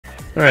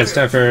Alright, it's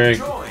time for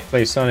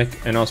play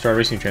Sonic and All-Star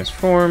Racing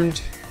Transformed.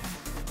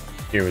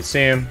 Here with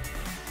Sam.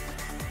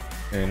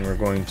 And we're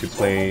going to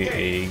play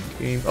a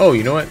game. Oh,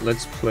 you know what?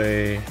 Let's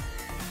play.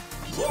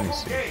 Let me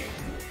see.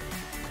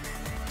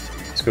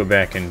 Let's go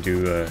back and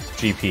do a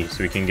GP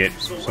so we can get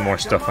some more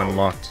stuff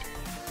unlocked.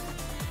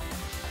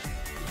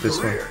 This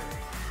one.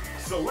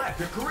 Select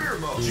a career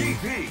mode.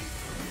 GP.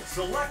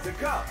 Select a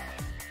cup.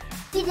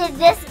 He did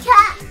this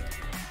cup.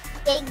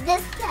 Take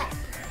this cup.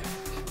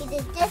 He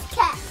did this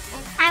cup.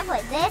 And time for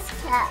this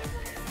cup.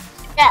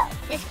 No,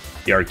 this.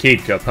 The arcade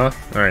cup, huh?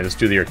 Alright, let's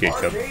do the arcade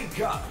cup. Arcade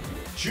cup.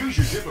 Choose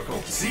your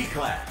difficult C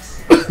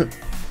class.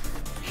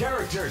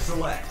 Character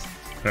select.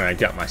 Alright,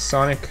 got my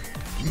Sonic.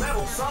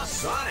 Metal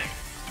Sonic.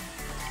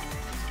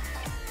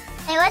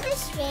 Hey, what does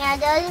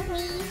standard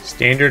mean?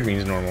 Standard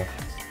means normal.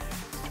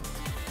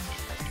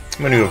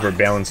 I'm gonna go for a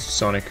balanced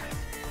Sonic.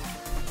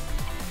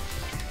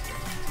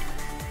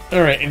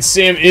 Alright, and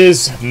Sam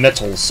is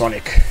Metal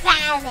Sonic.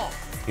 Balance.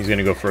 He's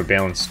gonna go for a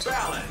balanced.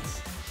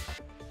 Balance.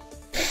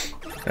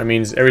 That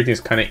means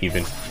everything's kind of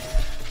even.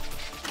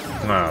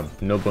 Ah,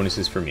 no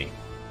bonuses for me.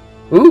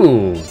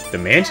 Ooh, the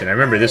mansion. I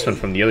remember this one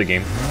from the other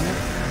game.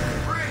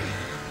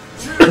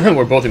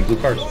 We're both in blue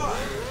cars.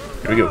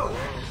 Here we go.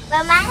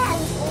 But mine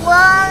has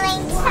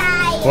rolling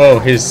tires. Whoa,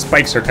 his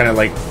spikes are kind of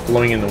like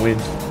blowing in the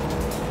wind.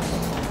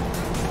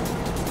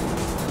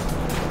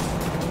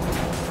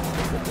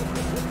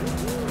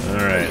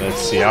 Alright,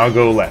 let's see. I'll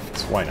go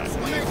left. Why not?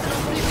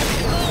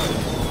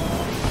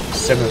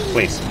 7th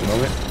place at the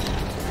moment.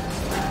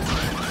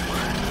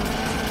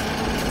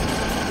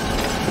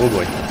 Oh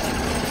boy.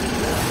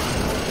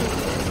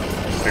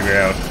 Figure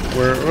out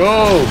where.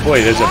 Oh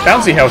boy, there's a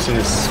bouncy house in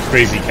this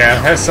crazy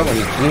cat. Has someone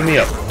who blew me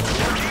up.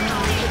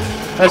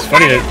 That's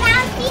funny that.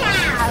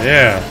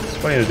 Yeah, it's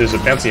funny that there's a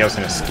bouncy house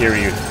in a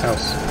scary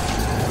house.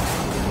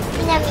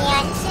 In a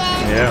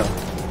mansion? Yeah.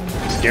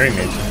 Scary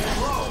mansion.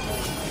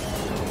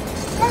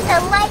 Does the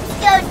lights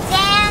go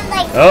down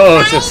like Oh,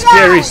 it's a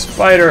scary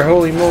spider,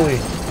 holy moly.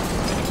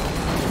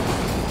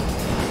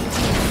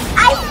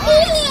 I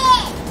see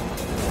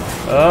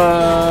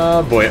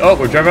it! Boy. Oh,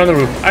 we're driving on the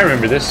roof. I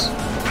remember this.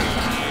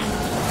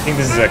 I think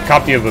this is a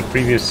copy of a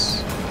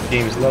previous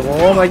game's level.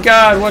 Oh my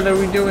god, what are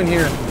we doing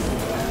here?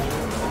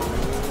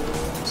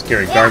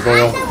 Scary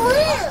gargoyle.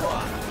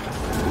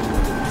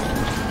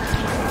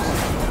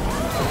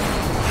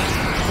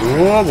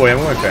 Oh boy, I'm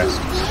going fast.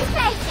 He's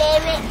my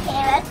favorite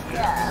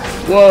character.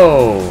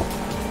 Whoa!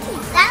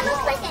 That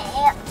looks like a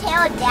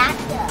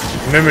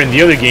pterodactyl. Remember in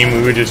the other game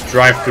we would just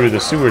drive through the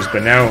sewers,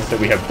 but now that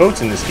we have boats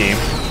in this game,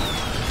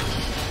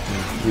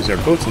 we use our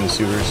boats in the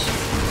sewers.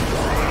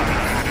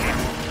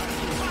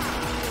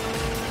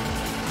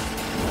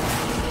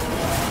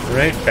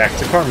 Alright, back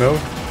to car mode.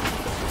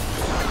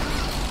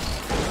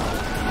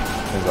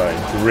 As I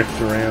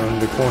drift around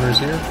the corners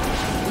here.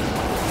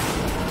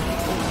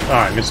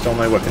 Ah, I missed all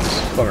my weapons.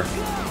 Bummer.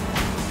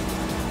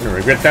 I'm gonna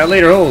regret that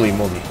later. Holy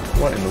moly.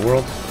 What in the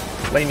world?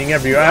 Lightning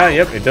everywhere. Ah,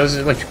 yep, it does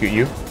electrocute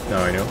you.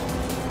 Now I know.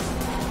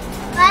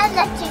 What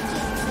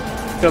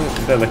electrocute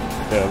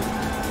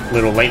The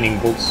little lightning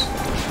bolts.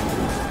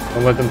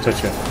 Don't let them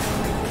touch you.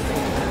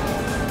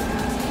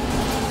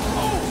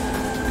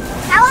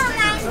 That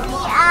reminds me of...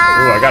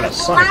 Oh, I got a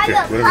Sonic trick,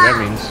 whatever that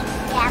means.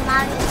 Yeah,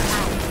 Mario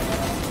Kart.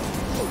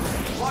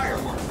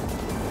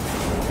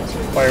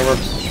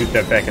 Fireworks. Shoot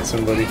that back at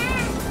somebody.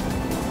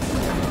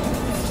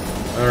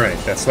 Alright,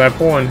 that's lap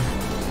 1.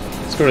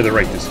 Let's go to the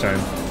right this time.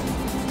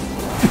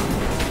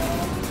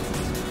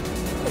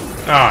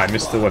 Ah, I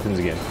missed the weapons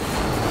again.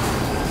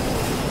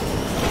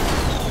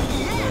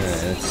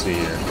 Alright, let's see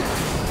here.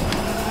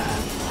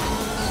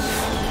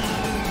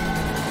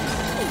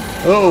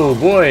 Oh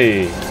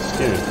boy! Let's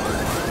get it.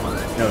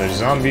 Now there's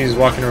zombies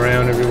walking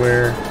around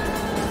everywhere.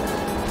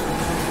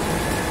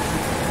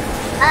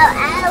 Oh,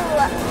 I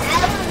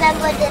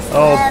remember this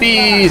Oh, level.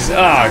 bees!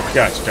 Ah,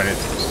 gosh darn it.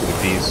 Stupid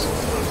bees.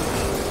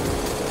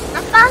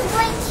 I'm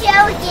following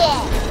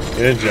Shogun.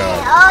 Good job.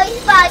 I always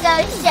follow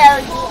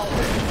Shogun.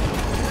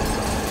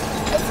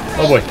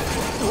 Oh boy.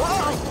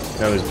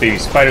 Now there's baby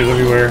spiders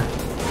everywhere.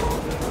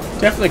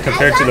 Definitely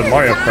compared to the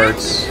Mario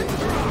Karts.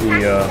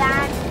 And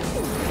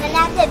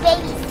that's a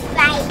baby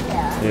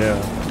spider. Yeah.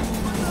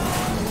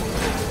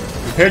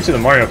 Compared to the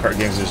Mario Kart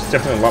games, there's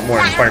definitely a lot more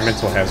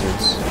environmental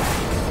hazards.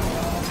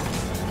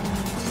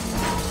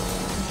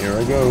 Here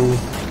I go.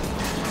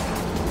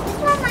 This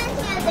reminds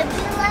me of the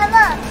blue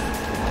level.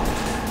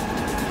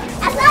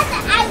 I thought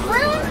that I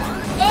roomed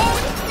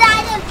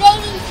inside of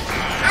baby.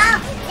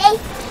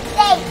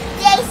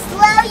 They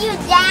slow you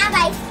down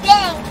by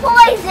spitting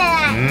poison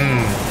at you.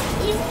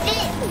 You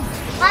spit.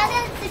 One of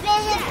them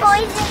spitting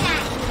poison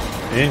at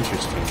you.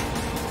 Interesting.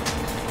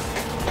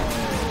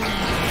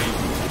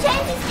 I'm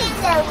trying to spin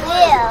the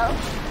wheel.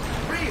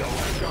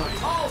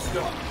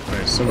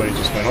 Alright, somebody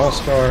just went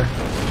All-Star.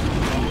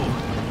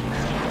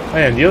 Oh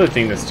yeah, and the other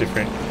thing that's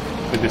different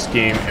with this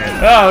game,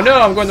 and oh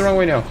no, I'm going the wrong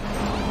way now.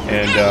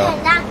 And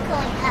You're not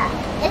going up.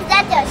 Is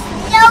that the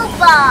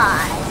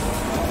snowball?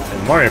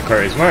 and Mario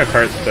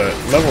Kart, the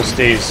level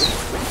stays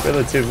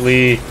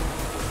relatively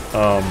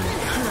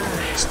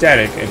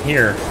static, and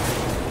here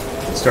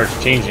it starts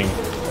changing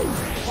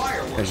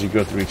as you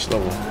go through each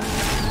level.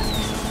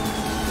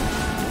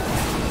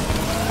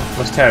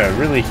 Must have had a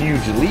really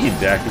huge lead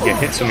that I could get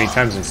hit so many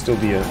times and still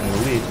be in the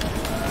lead.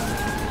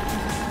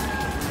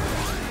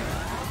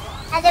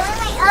 And then with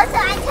my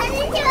ultra, I turned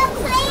into a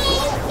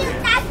plane.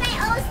 That's my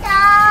ultra.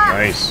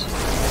 Nice.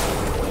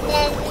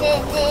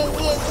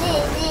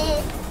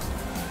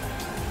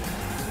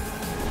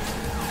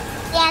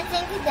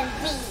 Dancing to the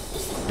beat.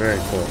 Very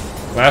cool.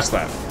 Last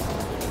lap.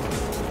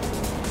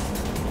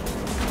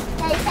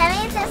 Tell me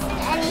if there's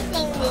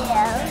anything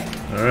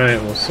new. Alright,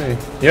 we'll see.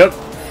 Yep.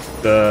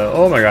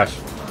 Oh my gosh.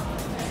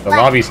 The What?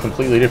 lobby's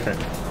completely different.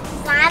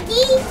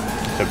 Zombie?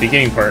 The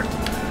beginning part.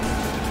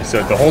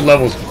 So the whole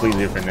level is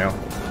completely different now.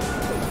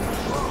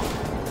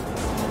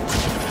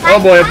 Oh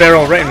boy, a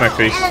barrel right in my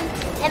face.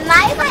 And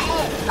my one,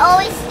 it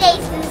always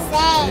stays the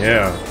same.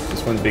 Yeah,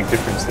 just one big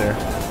difference there.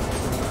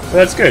 But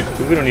that's good,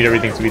 because we don't need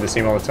everything to be the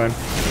same all the time.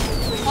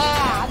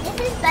 Yeah, this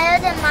is better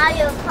than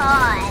Mario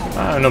Kart.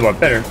 I don't know about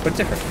better, but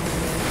different.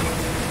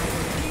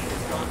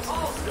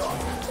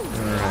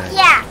 Alright.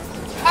 Yeah,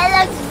 it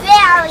looks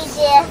very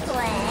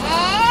different.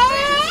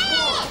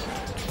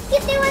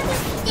 If there was a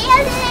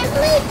stairs and I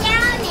flew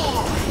down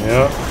it.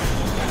 Yep.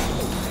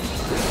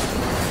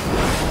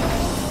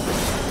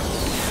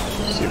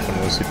 See if one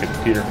of those hit the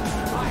computer.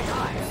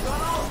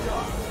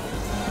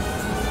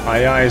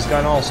 I's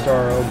got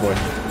All-Star, oh boy.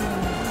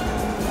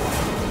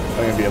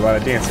 Probably gonna be a lot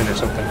of dancing or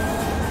something.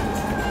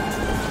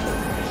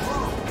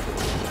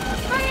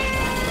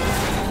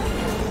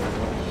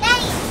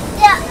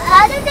 The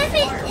other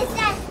difference is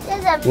that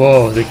there's a...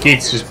 Whoa, the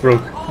gates just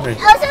broke. Nice.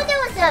 Also, there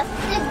was the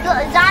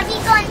zombie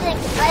going to the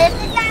cliff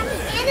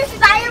and the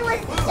spider was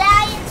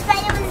giant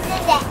spider was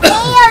in the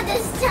air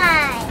this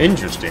time.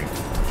 Interesting.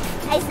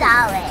 I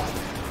saw it.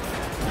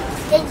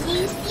 Did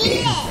you see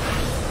it?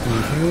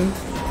 Mm-hmm.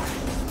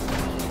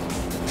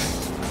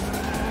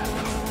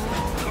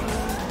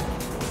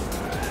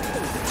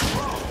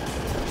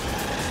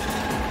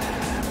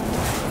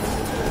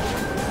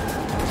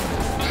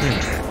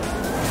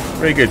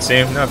 Very good,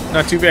 Sam.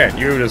 Not too bad.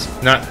 You were just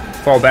not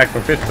fall back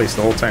from 5th place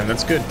the whole time.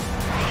 That's good.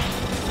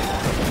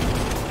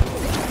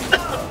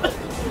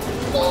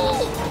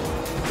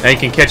 Now you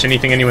can catch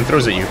anything anyone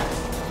throws at you.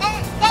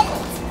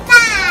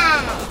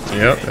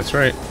 Yep, that's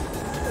right.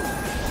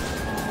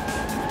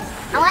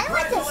 I wonder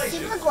what the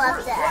super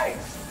glove does.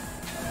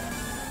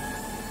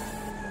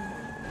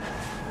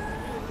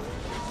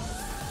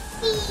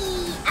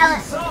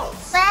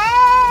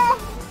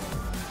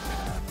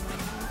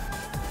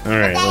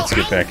 Alright, let's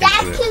get back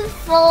into it.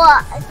 That's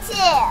 2-4-2.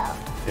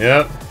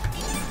 Yep.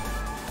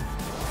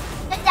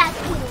 But that's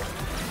cool.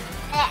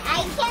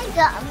 I can't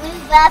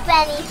move up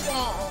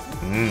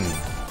anything.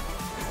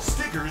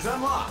 Stickers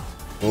unlocked.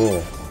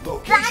 Cool.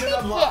 Location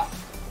unlocked.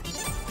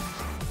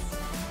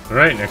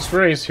 Alright, next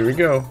race. Here we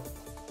go.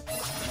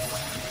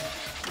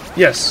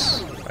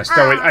 Yes! I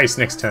start with ice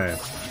next time.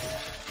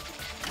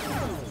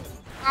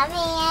 I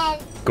mean...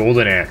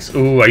 Golden Axe.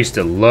 Ooh, I used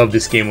to love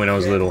this game when I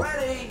was little.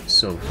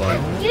 So fun.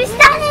 You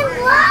started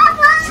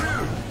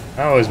lava?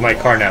 How is my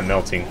car not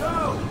melting?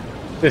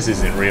 This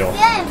isn't real.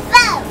 You're in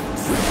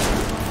boats.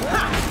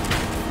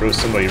 Throw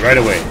somebody right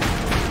away.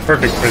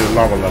 Perfect for the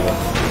lava level.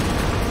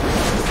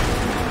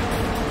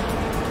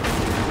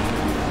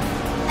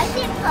 I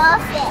see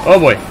perfect. Oh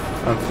boy,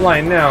 I'm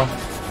flying now.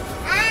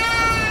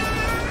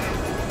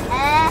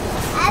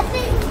 Up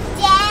and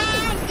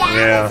down, down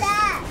Yeah. and up.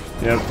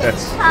 Yep,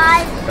 Pause.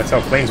 that's how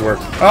planes work.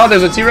 Oh,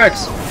 there's a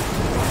T-Rex.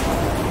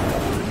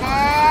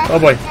 Oh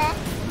boy,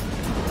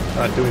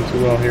 not doing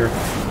too well here.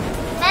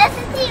 There's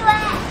a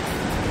T-Rex.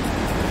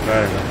 I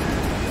don't know.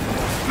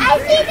 I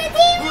see the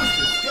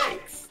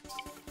T-Rex.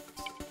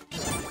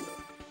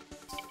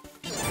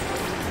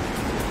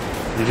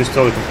 You just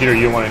told the computer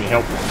you don't want any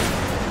help.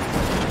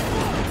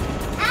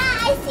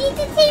 I see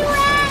the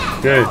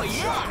T-Rex. Good.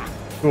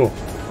 Cool.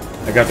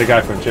 I got the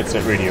guy from Jet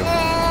Set Radio.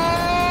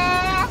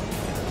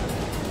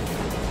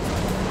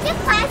 Get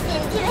past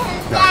into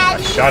him, No, I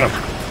Daddy. shot him.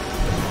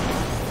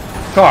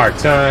 Car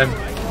time.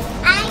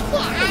 I'm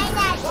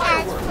not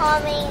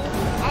transforming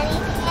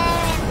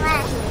anything in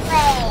last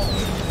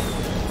place.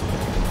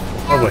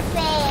 Oh boy.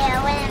 Fair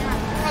when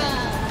I'm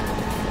playing.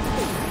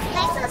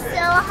 Makes it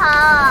so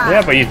hard.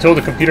 Yeah, but you told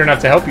the computer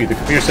not to help you. The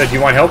computer said, "You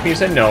want help?" And you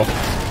said, "No."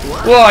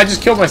 Well, I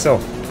just killed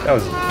myself. That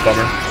was a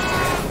bummer.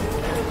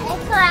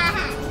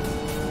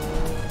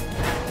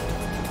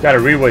 Gotta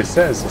read what it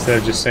says instead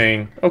of just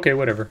saying, "Okay,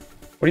 whatever."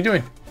 What are you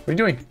doing? What are you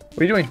doing? What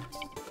are you doing?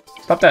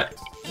 Stop that.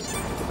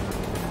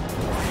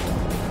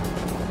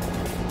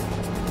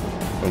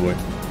 Oh boy.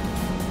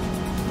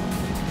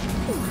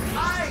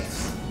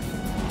 Ice.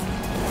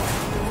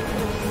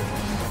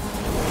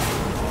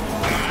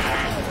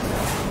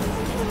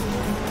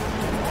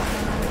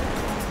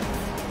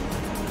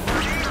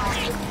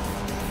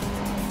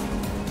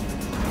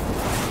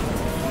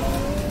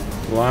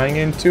 Flying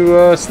into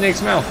a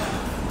snake's mouth.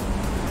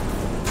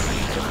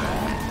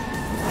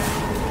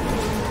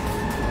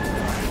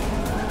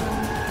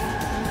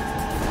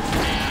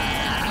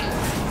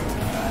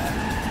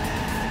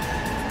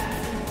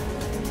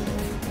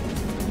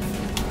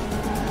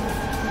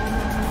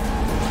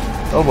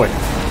 Oh boy.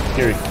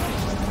 Scary.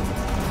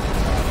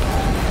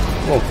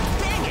 Whoa.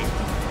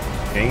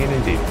 Dang it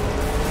indeed.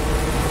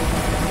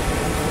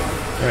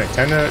 Alright,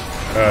 time to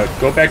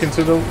go back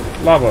into the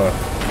lava.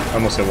 I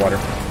almost said water.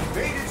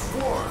 Invaded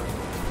swarm.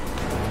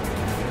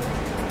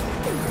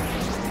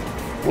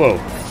 Whoa.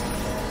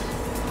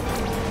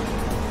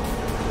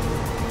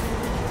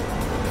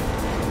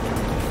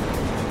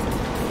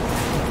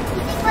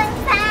 He's going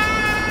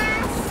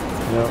fast.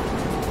 No.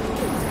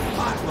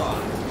 Hot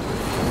rod.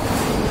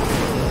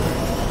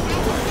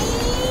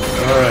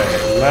 Alright,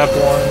 lap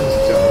 1's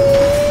done.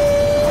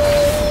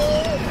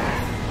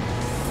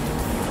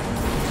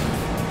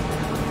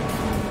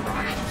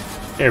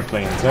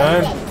 Airplane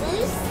time. Get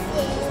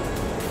boosted.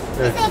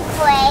 It's a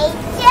great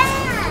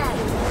jump.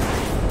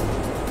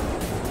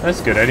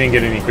 That's good. I didn't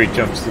get any great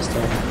jumps this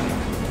time.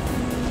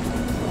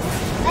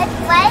 But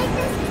what does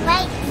this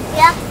great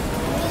jump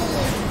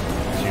mean?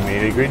 She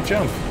made a great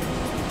jump.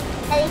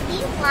 But if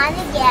you want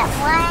to get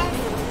one,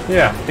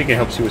 Yeah, I think it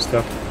helps you with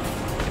stuff.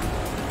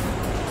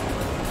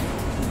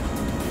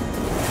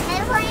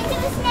 then we're into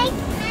a snake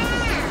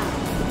now.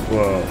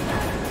 Whoa.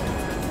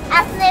 I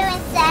flew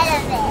instead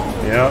of it.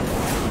 Yep.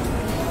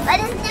 But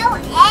there's no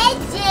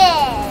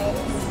edges.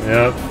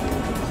 Yep.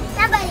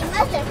 Somebody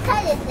must have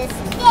cut it the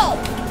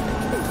snake.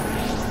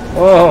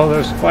 Oh,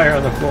 there's fire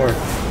on the floor.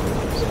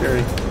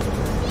 Scary.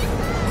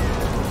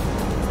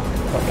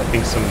 Oh, I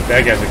think some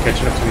bad guys are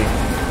catching up to me.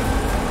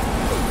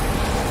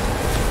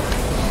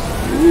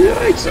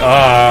 Yikes!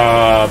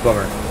 Ah,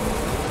 bummer.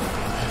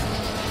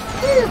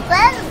 Ooh,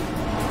 boat.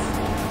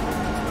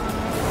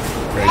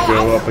 Ready to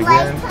go up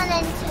again? Turn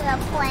into a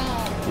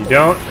plane. You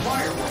don't?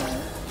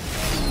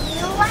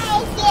 You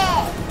like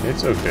it.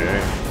 It's okay.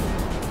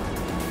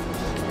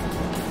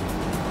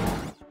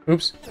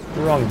 Oops,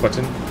 the wrong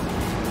button.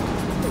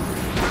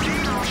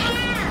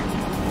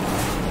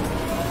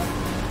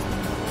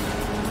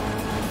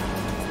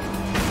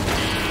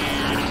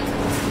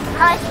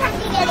 I was trying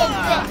to get a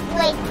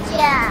great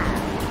job.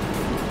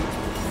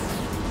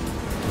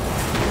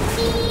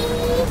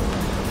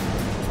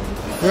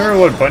 Remember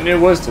what button it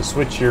was to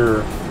switch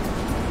your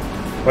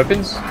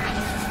weapons? I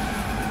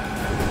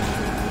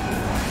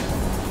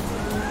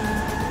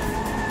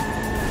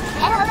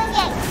hope I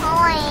get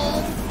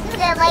coins.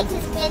 Because I like to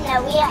spin the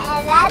wheel,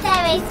 and that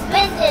time I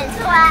spin it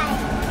twice.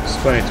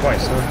 Spun it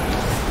twice, huh?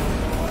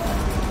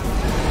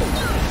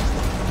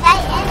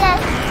 And the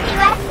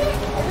direction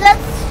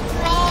looks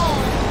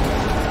strange.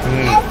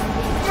 Hmm.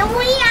 The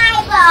three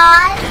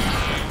eyeballs.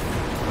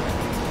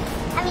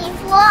 I mean,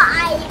 4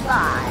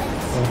 eyeballs.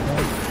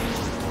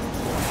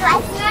 So I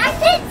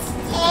smacked its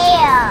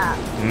tail.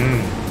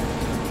 Hmm.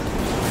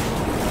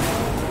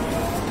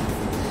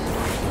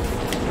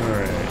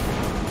 Alright.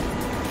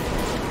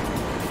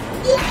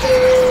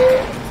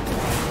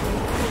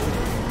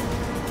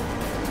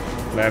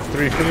 Lap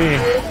 3 for me.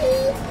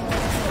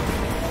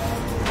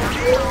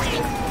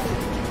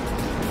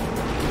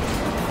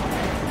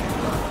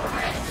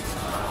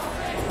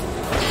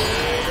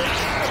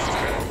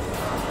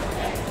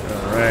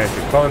 Alright,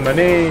 they're calling my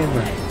name.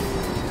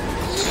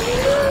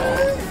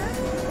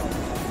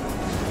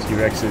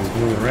 T-Rex is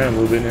moving around a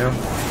little bit now.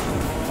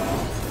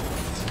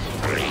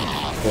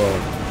 Whoa.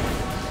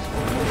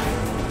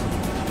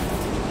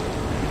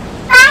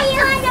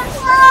 Fire on the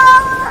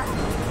floor!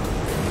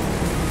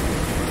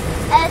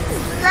 It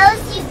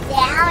slows you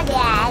down,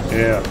 Daddy.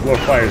 Yeah, floor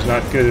fire is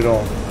not good at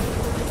all.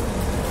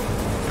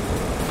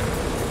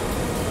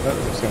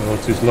 Oh, it's getting a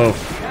little too slow.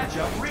 Catch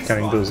up.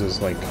 Counting Respawn. those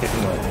as like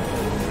hitting the...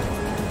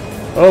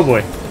 Oh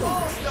boy.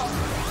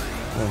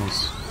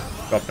 One's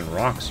dropping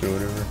rocks or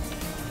whatever.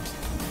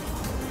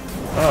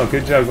 Oh,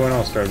 good job going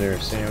all-star there,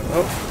 Sam.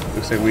 Oh,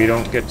 looks like we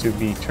don't get to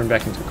be turned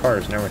back into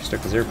cars. Now we're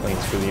stuck as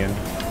airplanes for the end.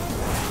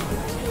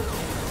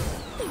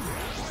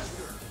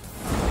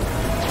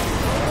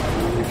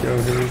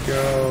 Here we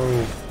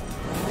go.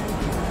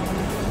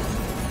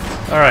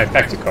 Alright,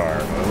 back to car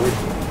mode.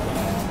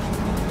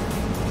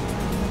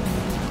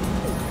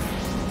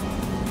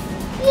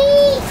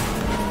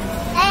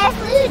 I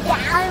flew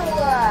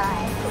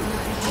downward.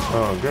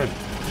 Oh, good.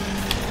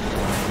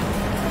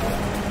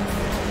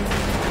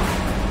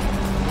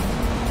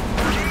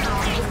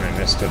 I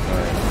messed up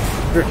my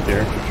drift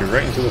there. Put you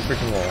right into the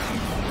freaking wall.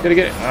 Gotta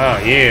get it. Ah,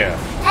 yeah.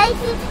 I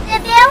see the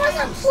barrels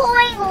are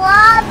pouring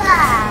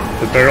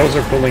lava. The barrels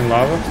are pulling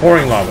lava?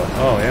 Pouring lava.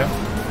 Oh, yeah.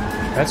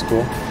 That's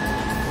cool.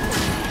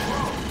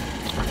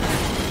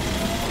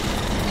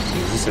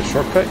 Is this a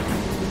shortcut?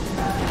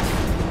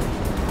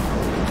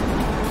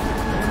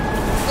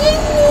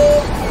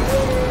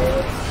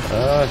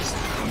 It's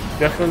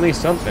definitely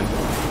something.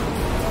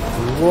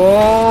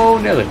 Whoa,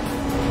 Nelly.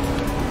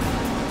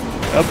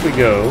 Up we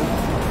go.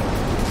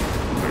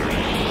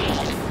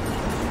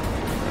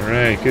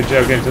 Alright, good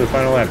job getting to the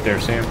final lap there,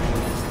 Sam.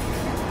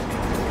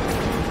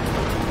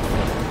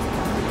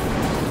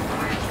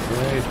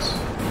 Right.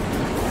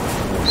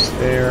 Almost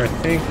there, I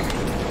think.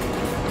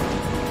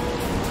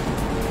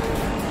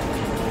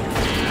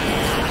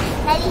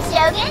 Eddie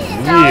Shogun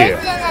is Yeah. always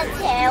in a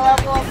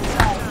terrible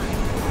place.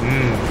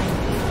 Hmm.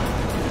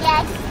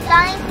 Yeah, it's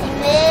starting to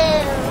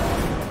move.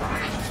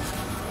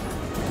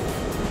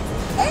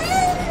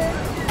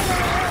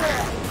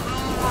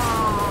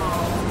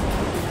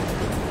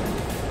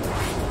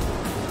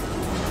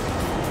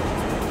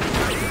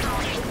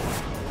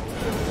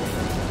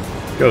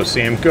 Go,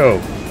 Sam, go.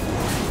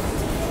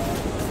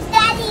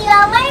 Daddy,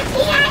 you're right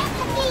behind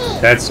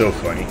me. That's so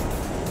funny.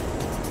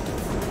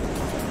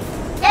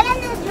 They're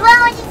gonna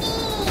drone me.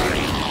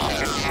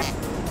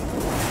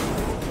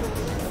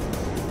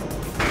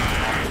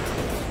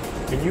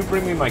 Can you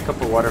bring me my cup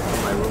of water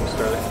from my room,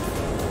 Starlight?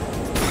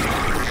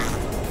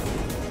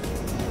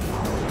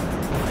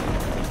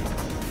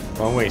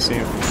 Wrong way,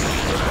 Sam.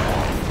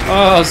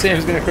 Oh,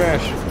 Sam's gonna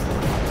crash.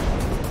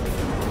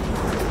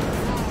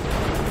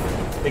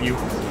 Thank you.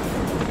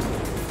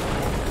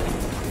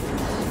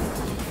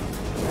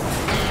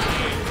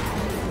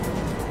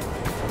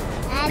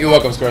 You're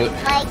welcome, Scarlett.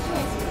 Like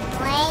his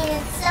brain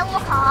is so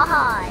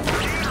hard.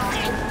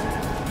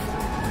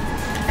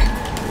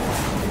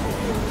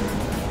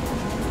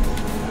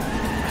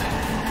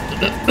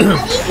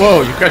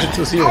 Whoa, you crashed into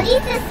the At ceiling.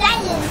 least the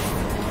side is.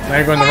 Now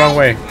you're going the wrong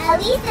way.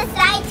 At least the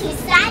side to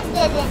side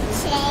didn't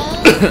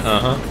change.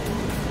 Uh-huh.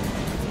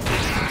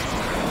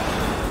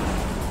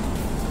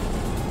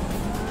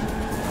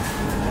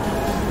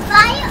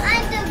 Fire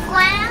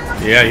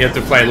underground. Yeah, you have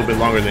to fly a little bit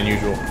longer than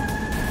usual.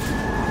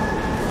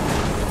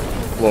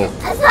 Whoa.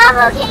 I saw a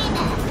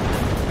volcano.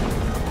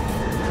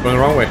 Going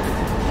the wrong way.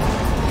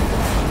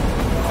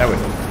 That way.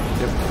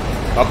 Yep.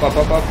 Up, up,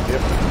 up, up.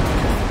 Yep.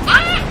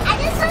 Ah, I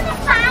just saw the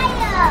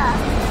fire.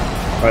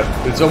 But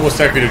it's almost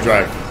time for you to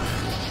drive.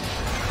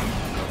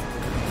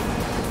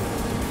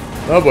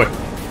 Oh boy.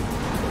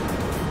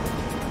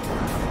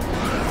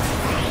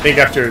 I think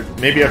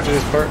maybe after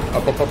this part.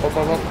 Up, up, up, up,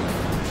 up, up.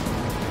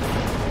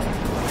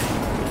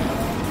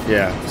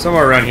 Yeah,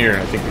 somewhere around here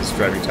I think it's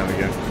driving time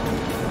again.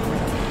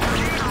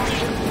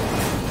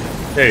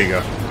 There you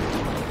go.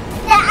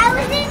 Yeah, I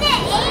was in the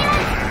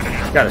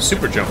air. Got a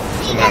super jump.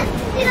 Because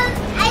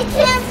I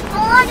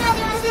transformed when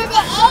it was in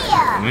the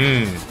air.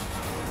 Mmm.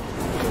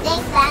 I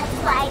think that's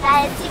why I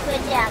got a super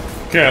jump.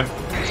 Okay.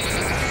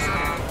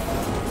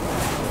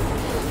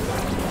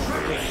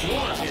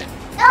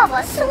 Oh,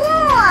 a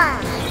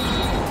swarm.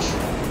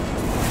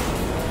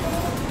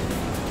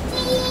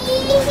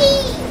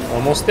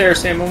 Almost there,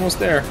 Sam, almost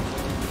there.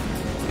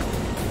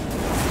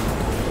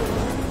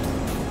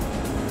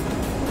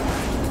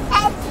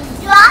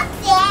 Drop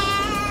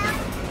down.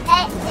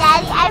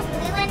 Daddy, I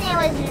flew when it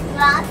was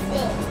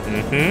dropping.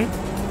 Mm-hmm.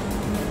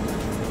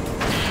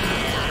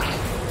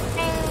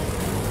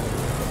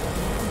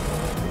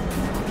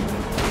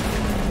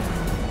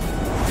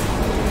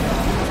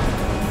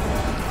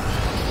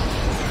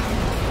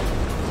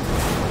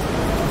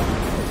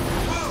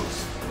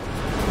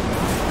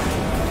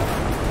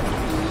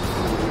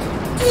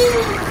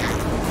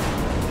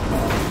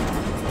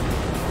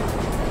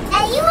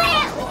 And you were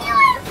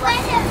in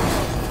front of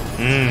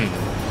me. Mmm.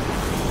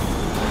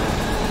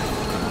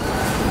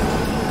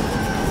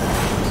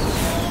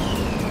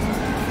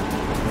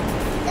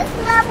 This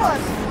level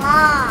is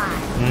long.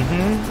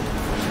 Mm-hmm.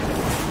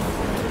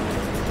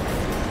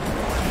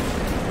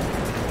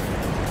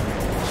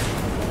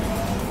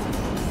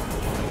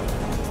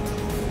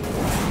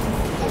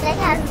 It's like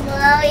how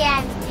slow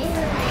I'm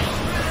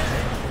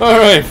doing.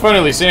 Alright,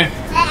 finally, Sam.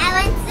 I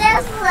went so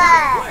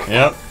slow.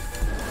 Yep.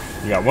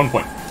 You got 1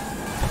 point.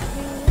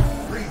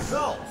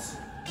 Results.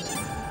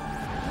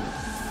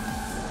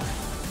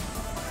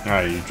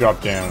 Alright, you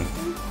drop down.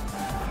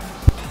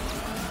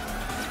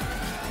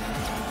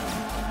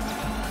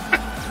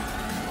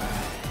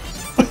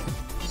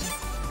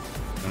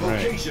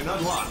 Alright. Location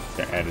unlocked.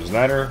 Gotta add his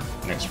ladder.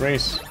 Next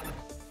race.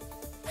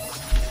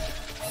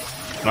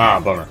 Ah,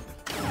 bummer.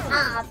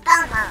 Oh,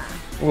 bummer.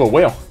 Ooh, a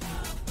whale.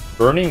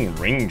 Burning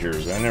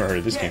Rangers. I never heard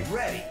of this game. Get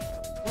ready.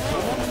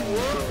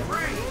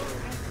 3,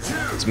 2,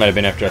 This might have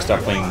been after I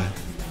stopped playing,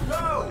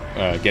 go.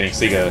 getting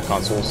Sega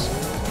consoles.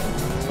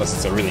 Unless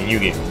it's a really new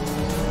game.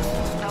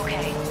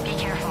 Okay, be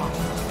careful.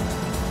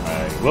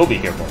 I will be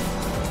careful.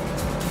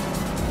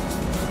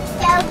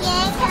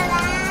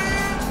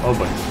 Oh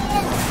boy.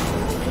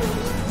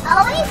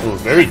 Always. Ooh,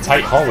 very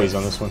tight hallways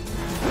on this one.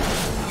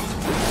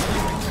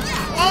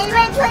 And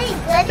we're pretty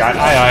good. Got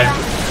aye.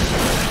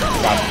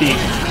 Got feet.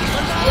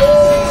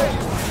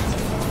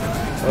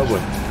 Oh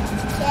boy.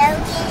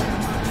 Joking.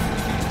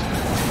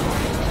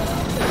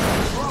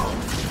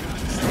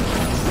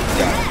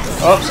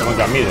 Oh, someone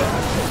got me there.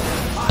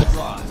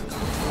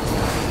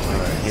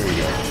 Alright, here we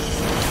go.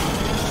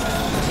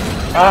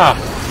 Ah!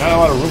 Not a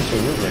lot of room to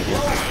move right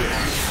here.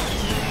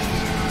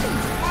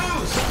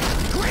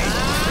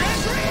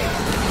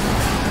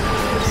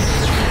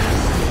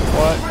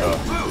 What the?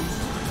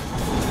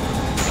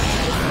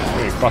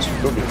 Very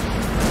claustrophobic.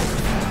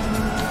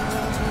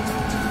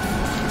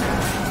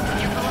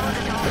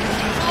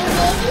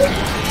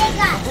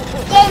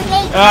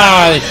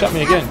 Ah, they shot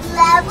me again.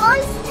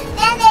 Levels,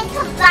 then they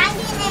combined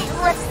it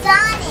with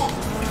Sonic.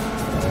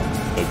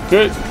 The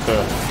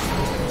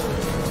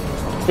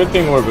good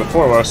thing where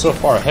before, where I was so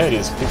far ahead,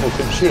 is people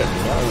couldn't shoot at me.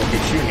 Now they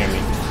keep shooting at me.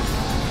 I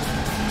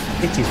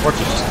think Team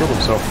Fortress just killed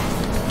himself.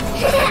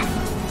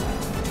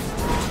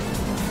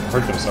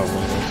 Hurt themselves a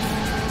little bit.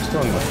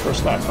 Still in the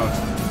first lap, huh?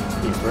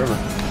 Taking forever.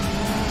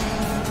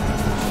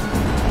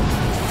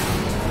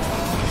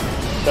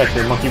 Back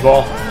here, monkey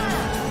ball.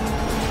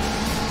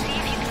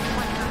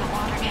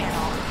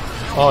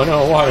 Oh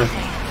no, water.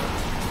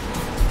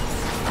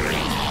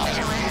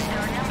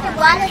 The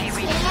water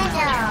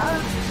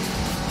channel.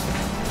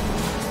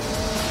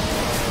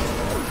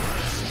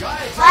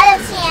 Water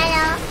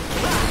channel.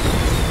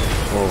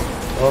 Whoa.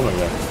 Oh my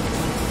god.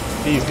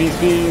 Bees, bees,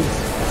 bees.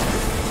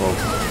 Whoa.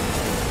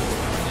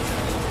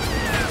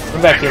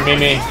 Come back here,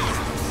 Mimi.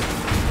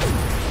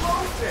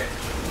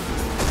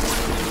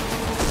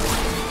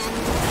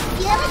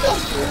 You don't get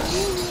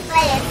bees,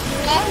 but it's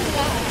many.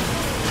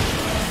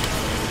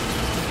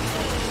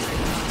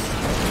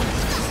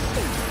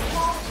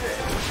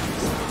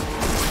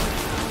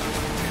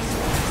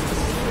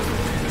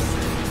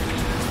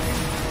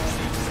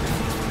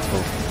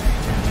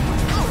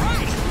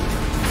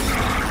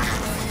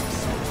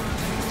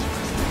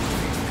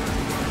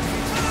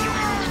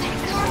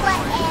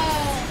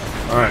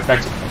 Alright,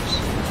 back to the house.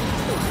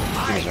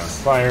 Things on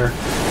fire.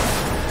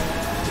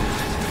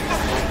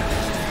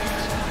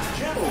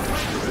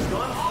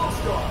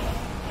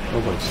 Oh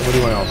boy, somebody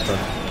went all-star.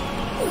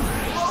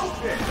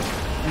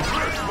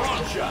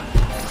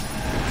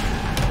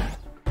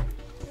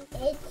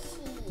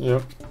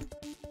 Yep.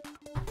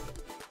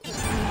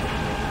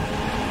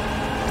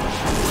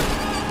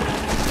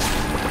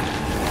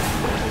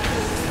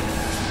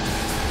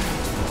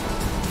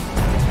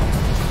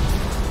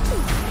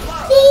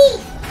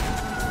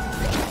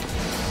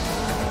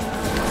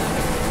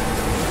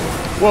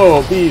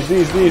 Whoa, bees,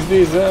 bees, bees,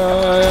 bees.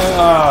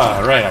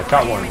 Right, I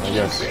caught one, I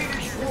guess. I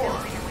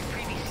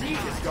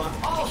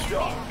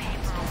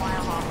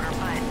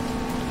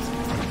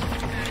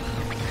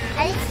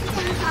just put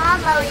some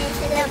combo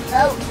into the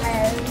boat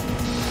mode.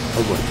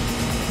 Oh boy.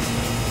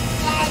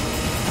 And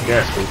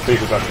Yes, the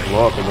face is about to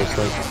blow up, it looks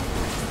like.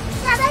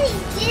 somebody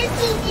do to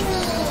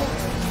me.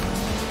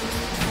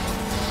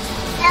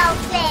 No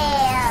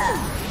fair.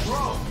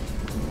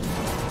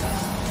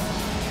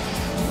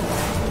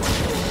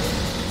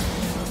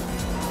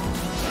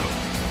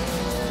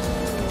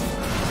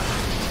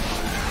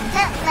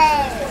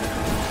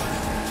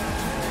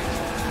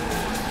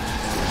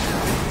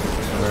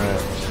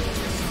 Alright.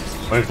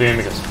 What if they didn't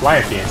make us fly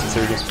at the end since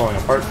they were just falling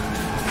apart?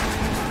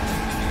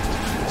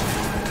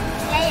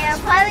 Yeah, you're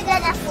probably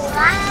gonna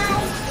fly.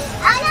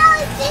 Oh no,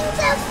 things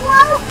are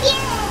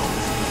broken.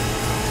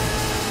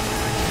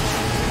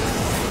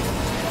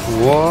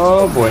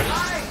 Whoa, boy.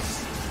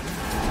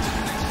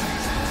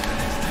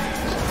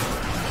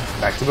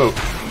 Back to boat.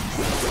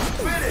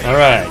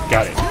 Alright,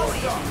 got it.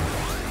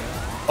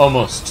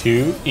 Almost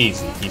too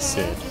easy, he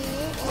said.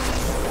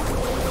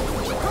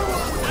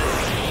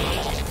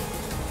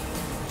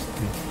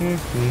 I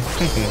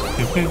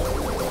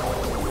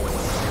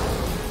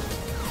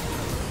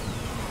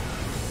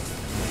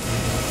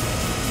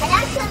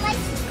got so much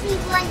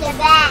people in the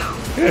back.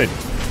 Good.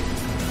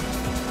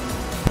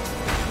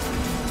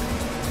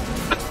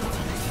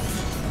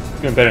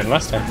 Doing better than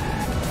last time.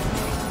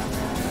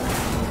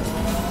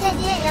 I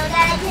didn't know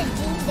that I could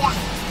do that.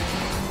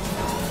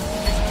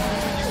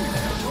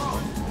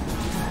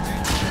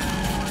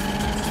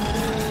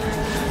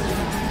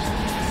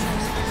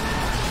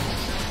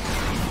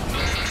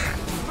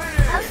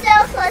 I'm so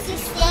close to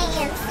staying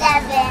in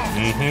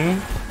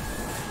 7.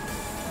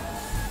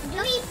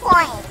 3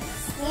 points.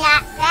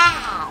 Not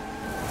bad.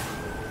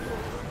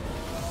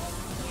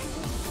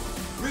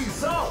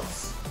 Results.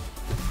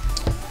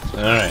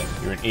 Alright,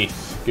 you're an 8th.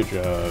 Good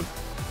job.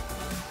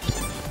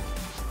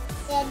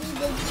 Daddy, did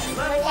you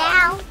go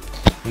down?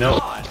 No.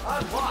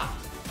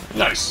 Unlocked.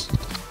 Nice.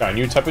 Got a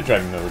new type of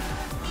driving mode.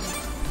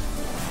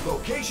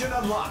 Location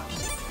unlocked.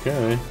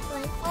 Okay.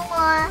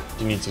 1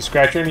 You need to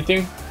scratch or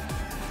anything?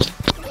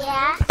 more.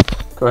 Yeah.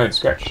 Go ahead,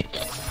 scratch. Hey,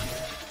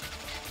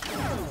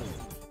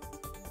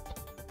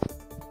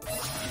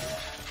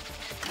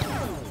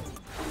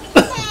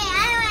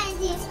 I want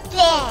to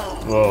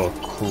spin. Whoa,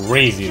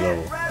 crazy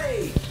level.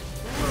 Ready.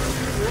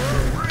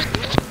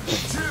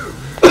 2.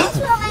 This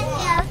one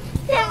goes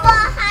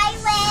Pinball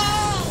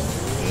Highway.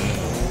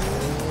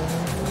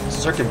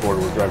 Circuit board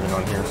we're driving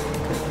on here.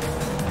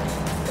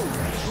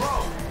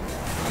 Control.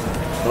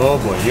 Oh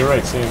boy, you're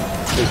right, Sam.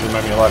 This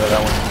remind me a lot of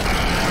that one.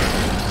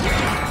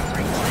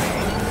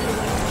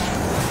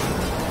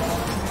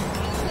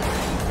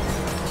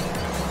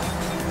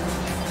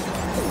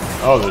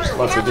 Oh, there's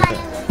lots of different.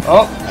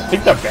 Oh,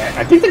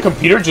 I think the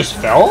computer just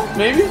fell.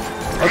 Maybe.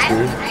 That's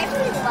weird. I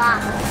really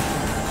lost.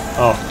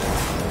 Oh.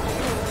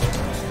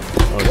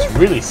 Oh, it's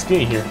really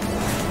skinny here.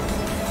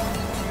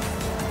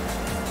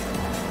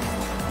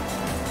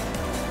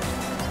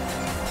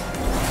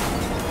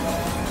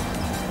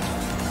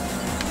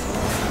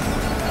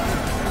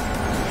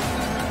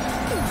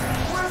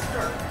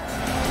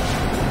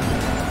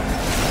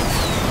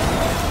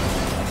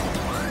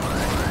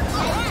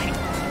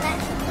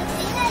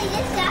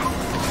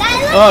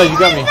 Oh, you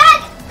got me.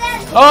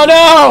 Oh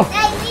no!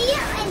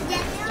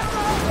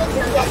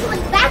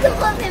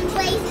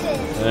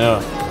 Yeah.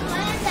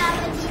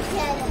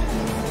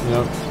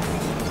 Yep.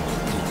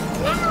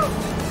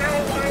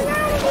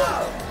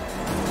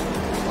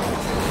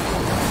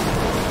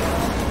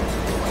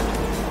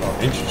 Oh,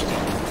 interesting.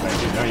 I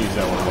did not use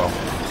that one well.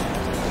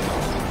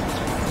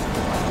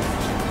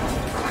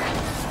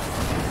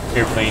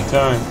 Airplane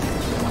time.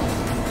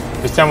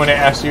 This time when I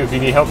ask you if you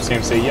need help,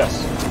 Sam, say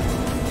yes.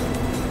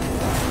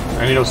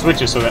 I need those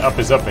switches so that up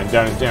is up and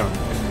down is down.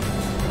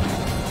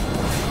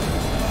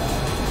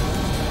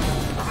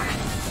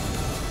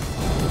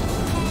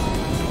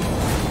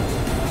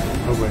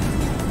 Oh boy.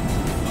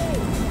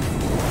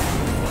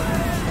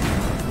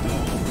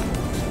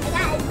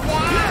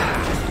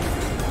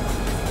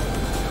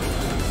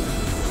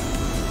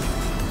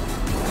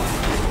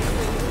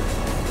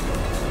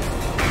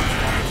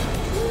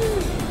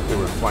 They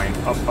were flying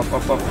up, up,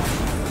 up, up.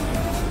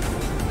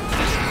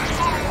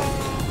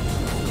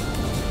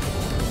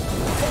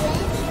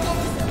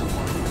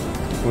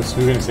 Who's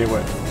gonna say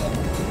what?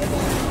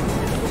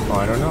 Oh,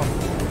 I don't know.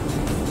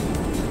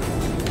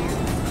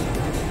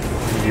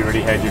 You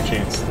already had your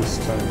chance this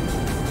time.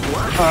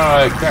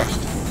 Ah, I crashed.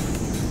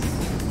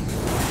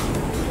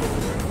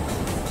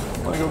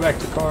 Wanna go back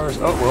to cars?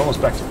 Oh, we're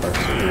almost back to cars.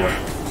 So you what?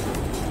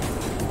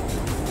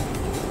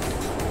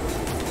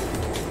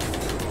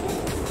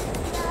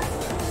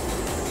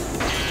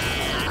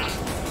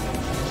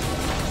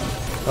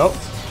 Oh,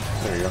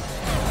 there you go.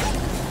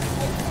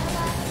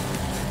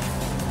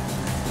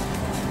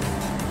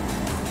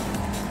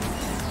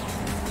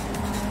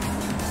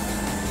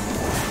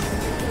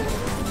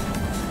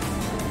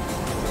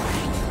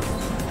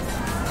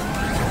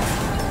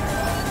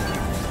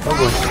 Oh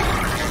boy.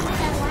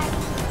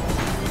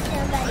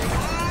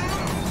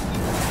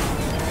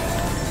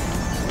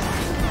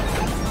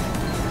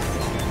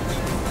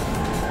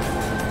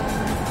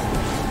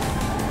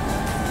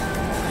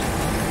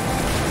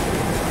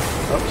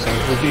 Oh, some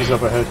rupees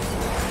up ahead.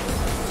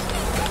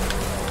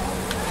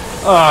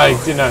 Oh, I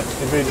did not.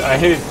 I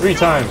hit it 3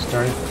 times,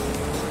 darn it.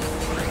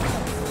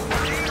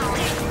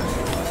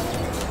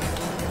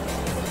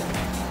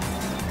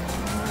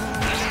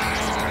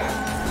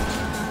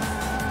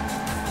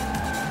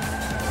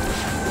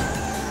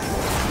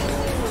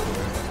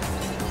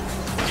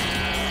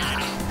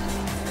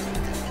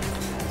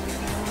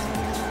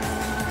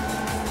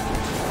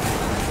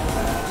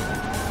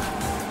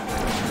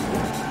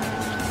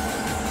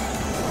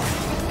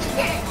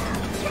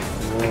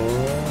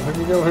 Here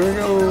we go, here we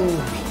go.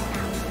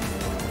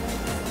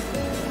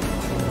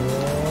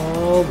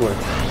 Oh boy.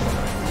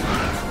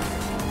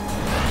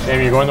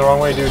 Sam, you're going the wrong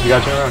way, dude. You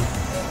gotta turn around.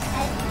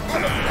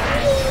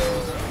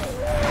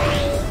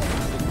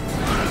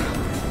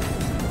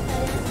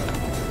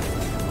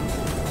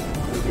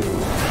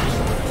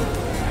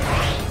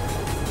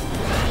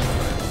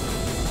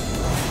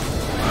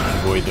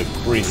 Avoid the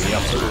crazy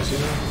obstacles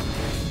here.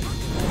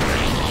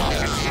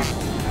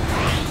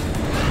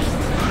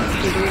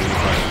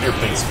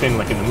 Airplane spin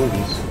like in the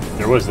movies.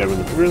 There was that would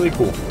look really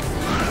cool.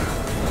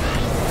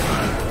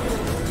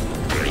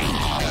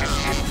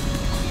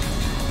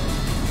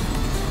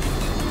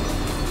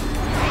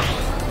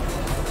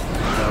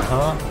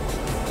 Uh-huh.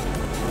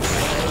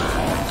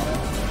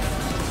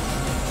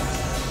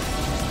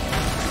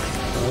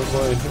 Oh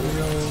boy, here we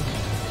go.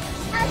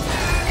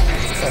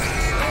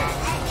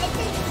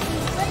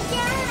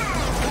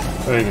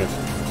 Very good.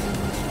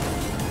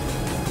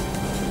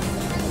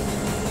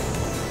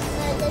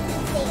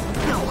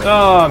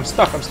 Oh, I'm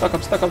stuck, I'm stuck,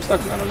 I'm stuck, I'm stuck.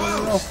 No, no, no,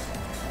 no, no.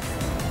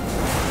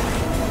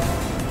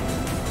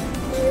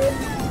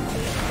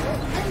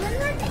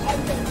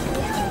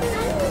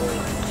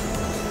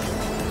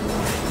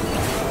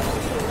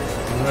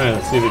 Alright,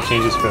 let's see if it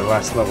changes for the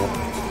last level.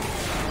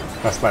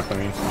 Last lap, I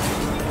mean.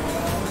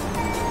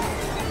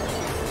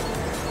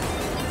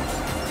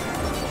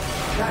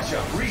 Catch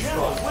up,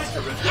 respawn,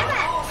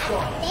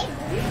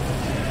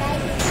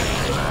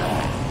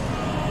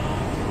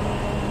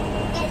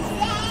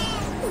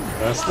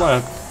 Last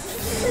lap.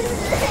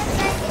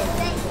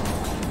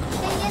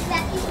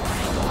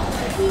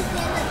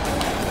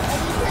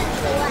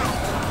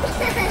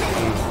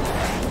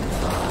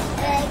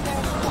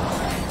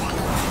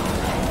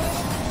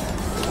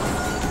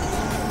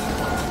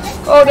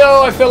 Oh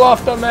no, I fell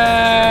off the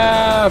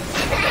map!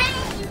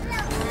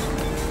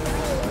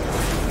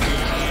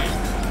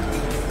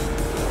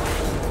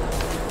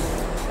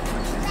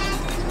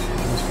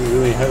 Must be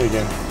really ahead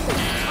again.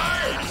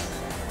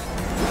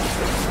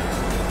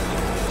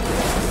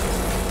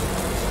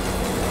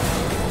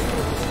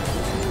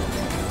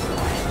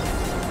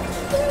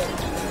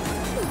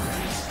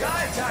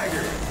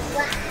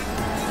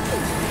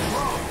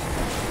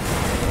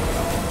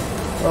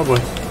 Oh boy.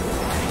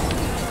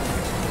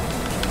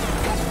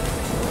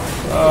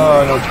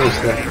 Oh, no choice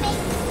there.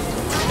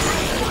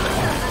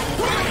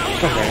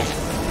 Okay.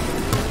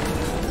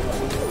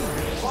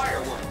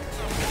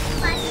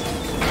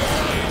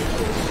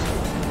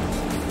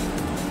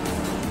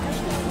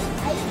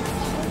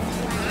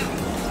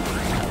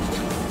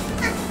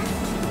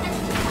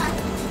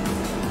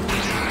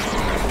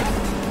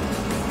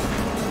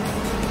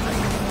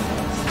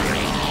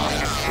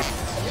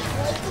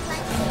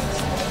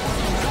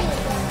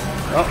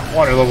 Oh,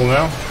 water level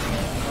now.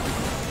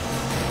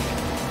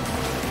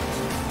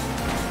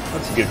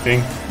 That's a good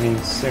thing. It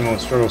means Sam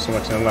won't struggle so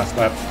much in the last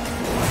lap.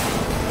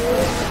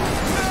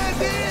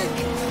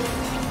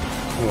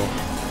 Oh,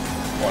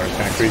 water's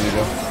kind of crazy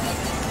though.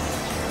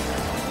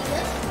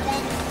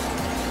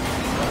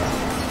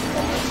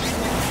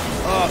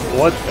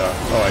 What the?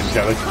 Oh, I just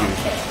got lucky.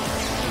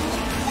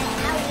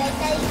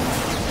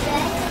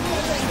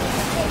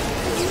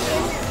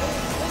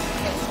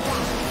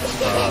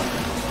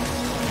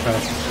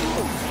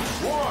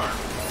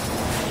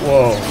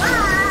 Whoa.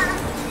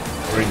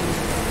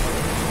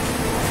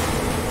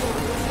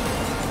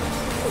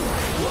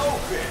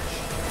 Blowfish.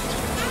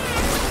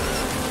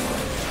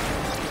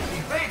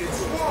 Evaded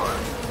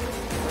swarm.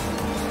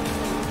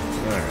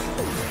 Alright.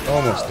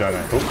 Almost done, I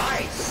hope.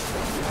 Ice.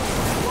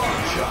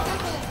 Long shot.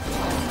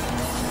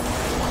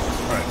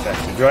 Alright, back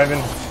to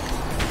driving.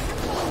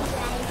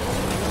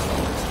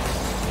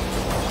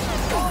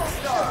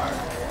 All-star.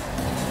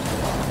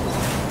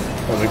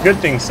 Well, the good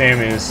thing, Sam,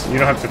 is you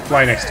don't have to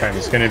fly next time.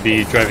 It's going to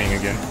be driving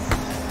again.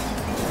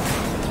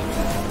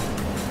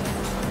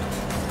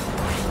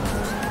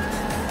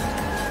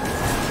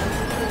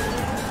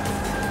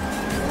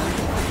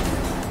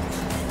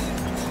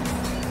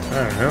 I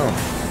don't know.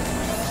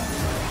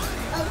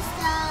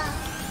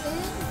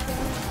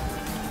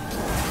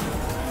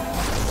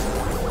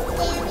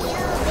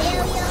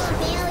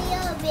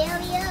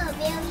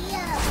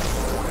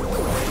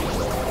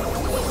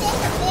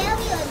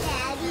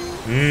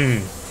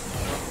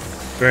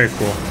 Very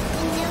cool.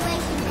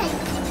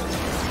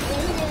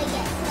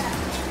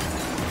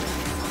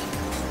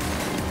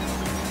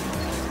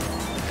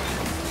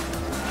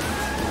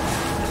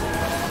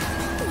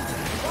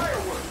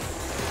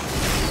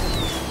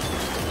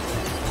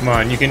 Come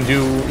on, you can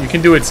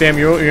do it, Sam.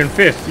 You're in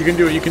 5th. You can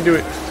do it. You can do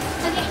it.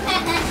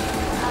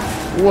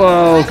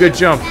 Whoa, good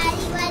jump.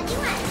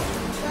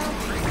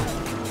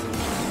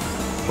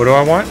 What do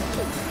I want?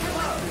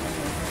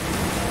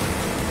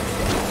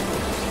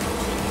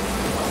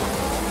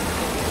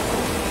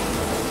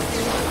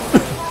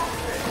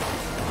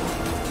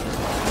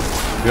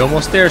 You're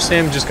almost there,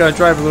 Sam. Just gotta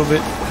drive a little bit.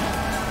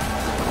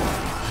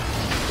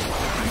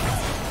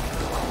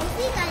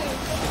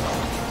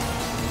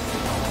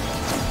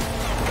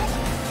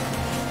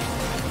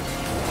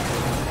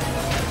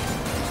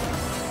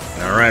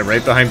 Alright,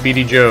 right behind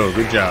BD Joe.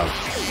 Good job.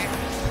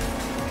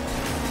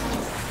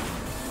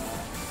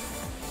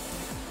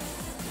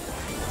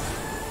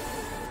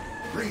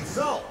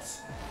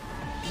 Results.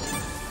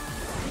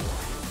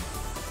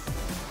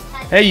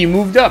 Hey, you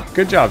moved up.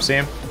 Good job,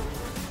 Sam.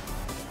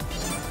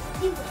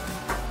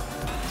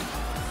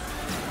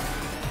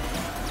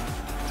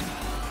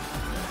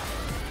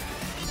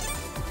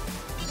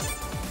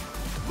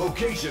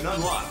 Location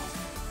unlocked.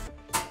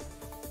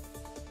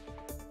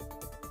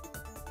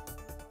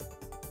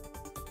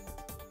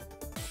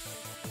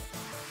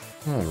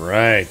 All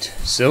right,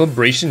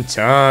 celebration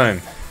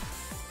time.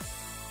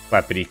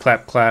 Clappity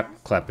clap clap,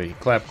 clappity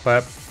clap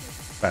clap,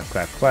 clap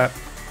clap clap.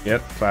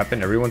 Yep,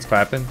 clapping. Everyone's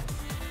clapping.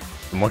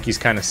 The monkey's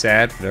kind of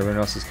sad, but everyone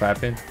else is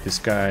clapping. This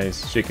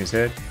guy's shaking his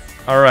head.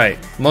 All right,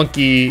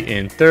 monkey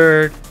in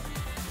 3rd,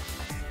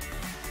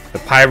 the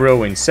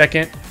pyro in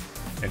 2nd,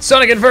 and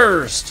Sonic in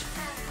 1st.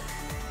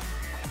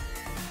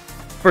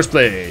 First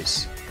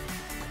place.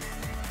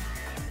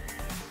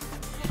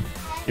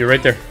 You're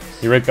right there.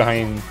 You're right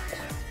behind.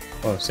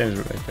 Oh, Sam's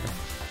right there.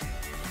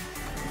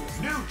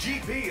 New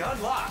GP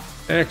unlocked.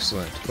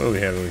 Excellent. What do we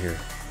have over here?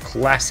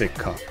 Classic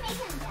Cup.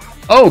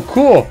 Oh,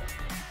 cool.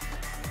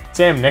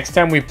 Sam, next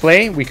time we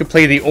play, we could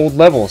play the old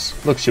levels.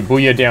 Look,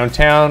 Shibuya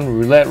Downtown,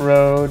 Roulette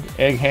Road,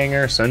 Egg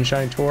Hangar,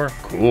 Sunshine Tour.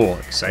 Cool.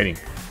 Exciting.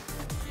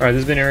 All right,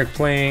 this has been Eric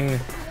playing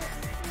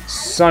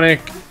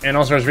Sonic and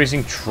All-Stars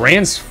Racing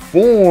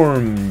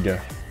Transformed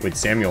with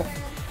Samuel.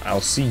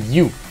 I'll see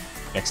you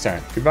next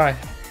time. Goodbye.